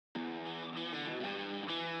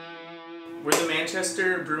We're the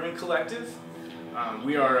Manchester Brewing Collective.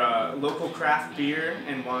 We are a local craft beer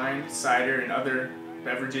and wine, cider, and other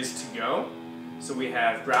beverages to go. So we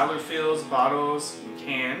have growler fills, bottles, and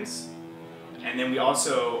cans. And then we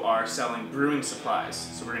also are selling brewing supplies.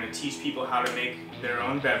 So we're going to teach people how to make their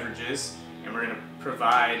own beverages, and we're going to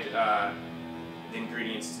provide the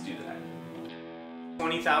ingredients to do that.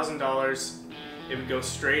 $20,000, it would go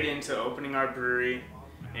straight into opening our brewery,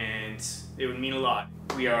 and it would mean a lot.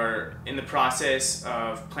 We are in the process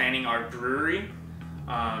of planning our brewery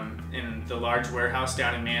in the large warehouse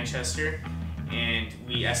down in Manchester, and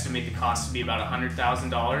we estimate the cost to be about $100,000.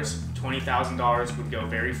 $20,000 would go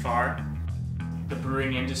very far. The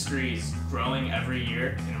brewing industry is growing every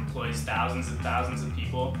year and employs thousands and thousands of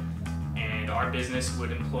people, and our business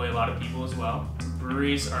would employ a lot of people as well.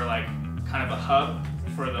 Breweries are like kind of a hub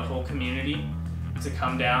for the whole community to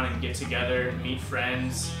come down and get together, meet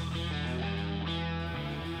friends.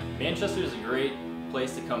 Manchester is a great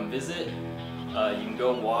place to come visit. You can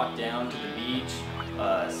go walk down to the beach,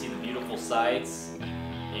 see the beautiful sights,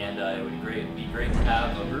 and it would be great to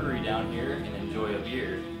have a brewery down here and enjoy a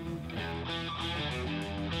beer.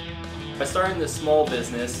 By starting this small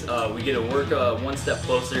business, we get to work one step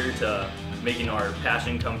closer to making our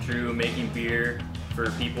passion come true, making beer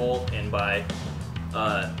for people, and by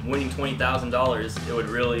winning $20,000, it would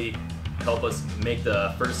really help us make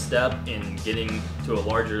the first step in getting to a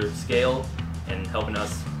larger scale and helping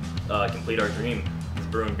us complete our dream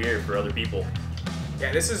of brewing beer for other people.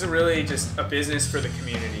 Yeah, this is really just a business for the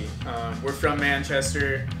community. We're from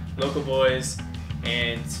Manchester, local boys,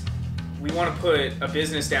 and we want to put a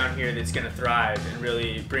business down here that's going to thrive and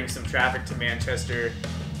really bring some traffic to Manchester,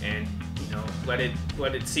 and let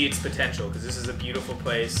it see its potential, because this is a beautiful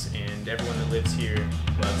place and everyone that lives here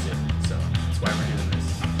loves it. So that's why we're doing this.